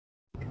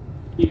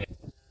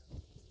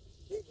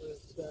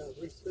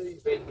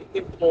receiving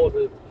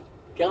imported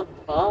gun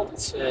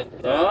parts and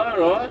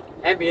right.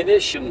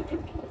 ammunition.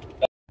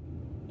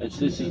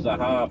 This is the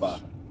harbour.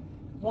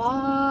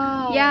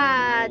 Wow.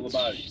 Yeah. All the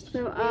boats.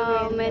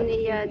 So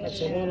many That's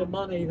a yachts. lot of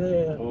money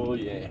there. Oh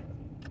yeah.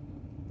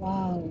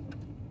 Wow.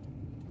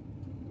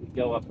 We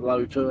go up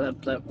low to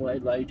that way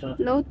later.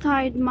 Low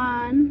tide,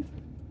 man.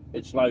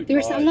 It's low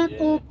There's tide, a lot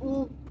yeah.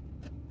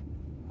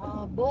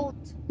 of boat.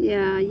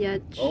 Yeah,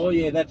 yacht. Oh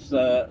yeah, that's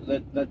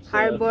that's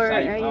Harbour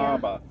safe area.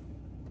 harbour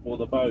for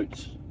the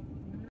boats.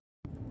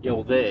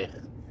 You're there.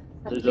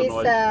 At There's least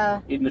a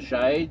nice, in the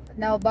shade.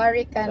 now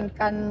Barry can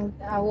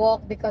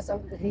walk because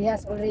he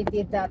has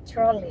already the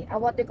trolley.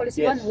 What they call this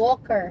Yes. one?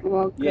 Walker.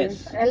 Walker.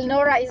 Yes.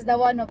 Elnora is the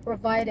one who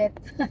provided.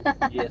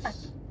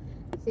 Yes.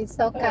 She's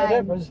so That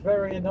kind. was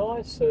very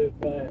nice of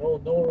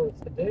Nora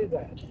to do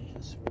that.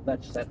 Yes. Well,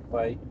 that's that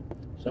way.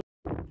 So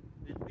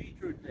there's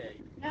beetroot there.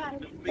 Yeah,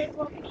 The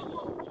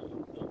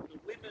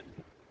women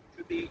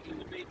should be in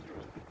the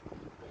beetroot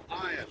or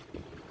iron.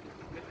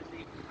 Women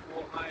need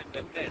more iron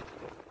than men.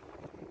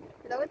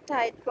 Low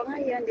tide po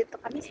ngayon. Dito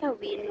kami sa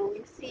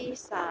Winong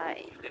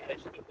Seaside. They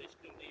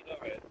still need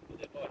iron for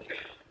their body.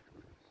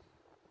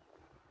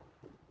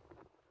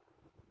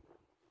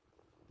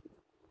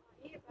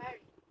 Here, Barry.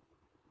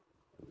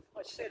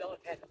 I said I've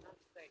had enough,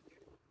 thank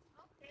you.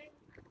 Okay.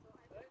 So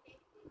I will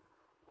take this.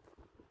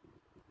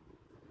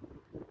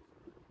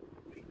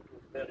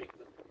 Very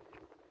good.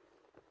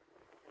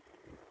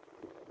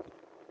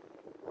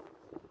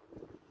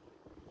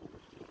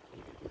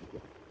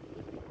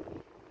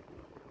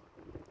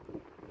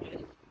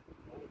 Yes.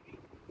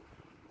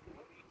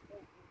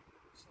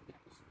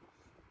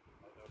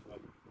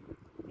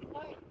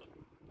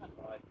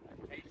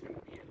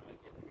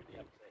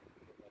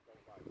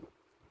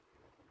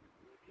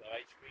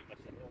 Ice cream, I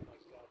said, oh my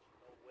gosh,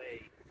 no way,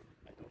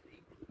 I don't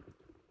eat.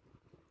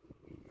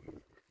 In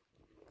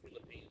the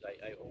Philippines,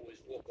 I always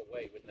walk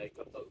away when they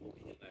got the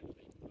movie and that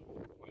thing. I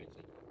walk away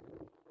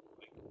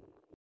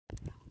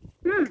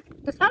and say,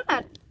 The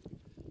salad.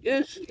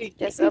 yes, eat,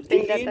 Just eat,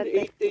 open that,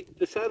 eat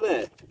the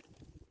salad.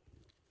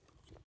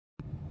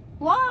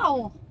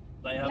 Wow.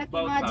 They have Like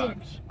both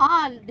imagine.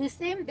 parts. The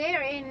same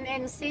there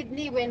in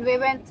Sydney when we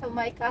went to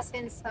my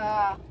cousin's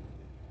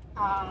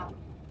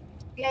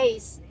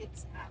place.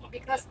 It's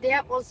because they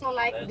have also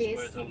like That's this.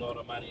 worth a lot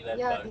of money, that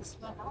Yeah, boat. this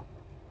one. Huh?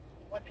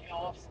 Wonder how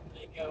often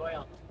they go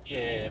out.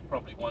 Yeah,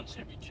 probably once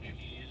every 2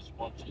 years,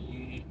 once a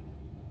year.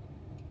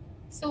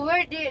 So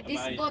where this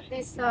Amazing. boat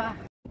is?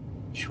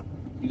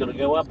 You got to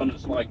go up and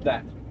it's like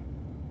that.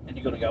 And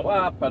you got to go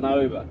up and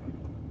over.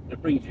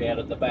 It brings you out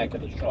at the back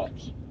of the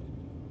shops.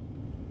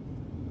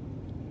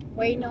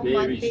 Wayno Very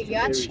Monte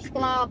Yacht very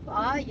Club.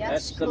 Yacht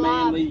That's the Club.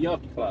 Manly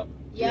Yacht Club.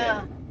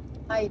 Yeah.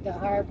 Hi, the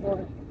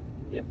harbour.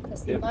 Yep.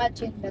 Just Yep.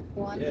 imagine that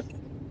one. Yep.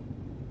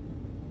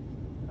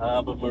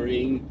 Harbour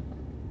Marine.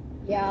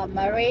 Yeah,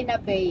 Marina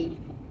Bay.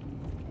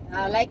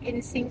 Like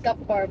in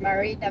Singapore,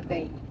 Marina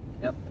Bay.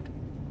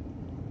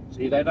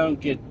 See, they don't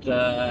get,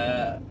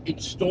 it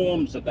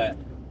storms at that.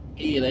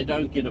 Here, they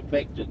don't get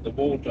affected. The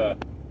water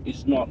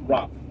is not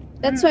rough.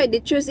 That's why they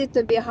choose it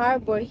to be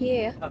harbor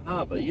here. A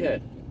harbour, yeah.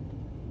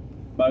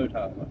 Boat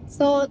harbour.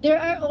 So there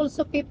are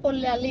also people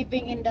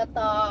living in that.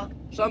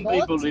 Some Boat?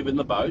 people live in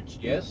the boats,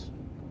 yes.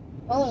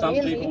 Oh, Some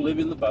really? people live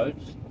in the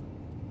boats.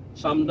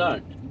 Some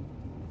don't.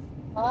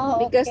 Oh,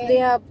 Because okay. they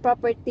have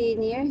property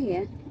near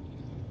here.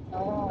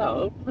 Oh.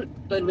 No,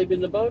 they live in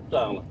the boat,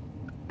 darling.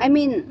 I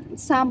mean,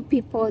 some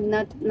people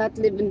not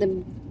live in the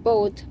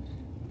boat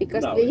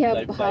because No, they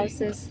have they-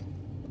 houses.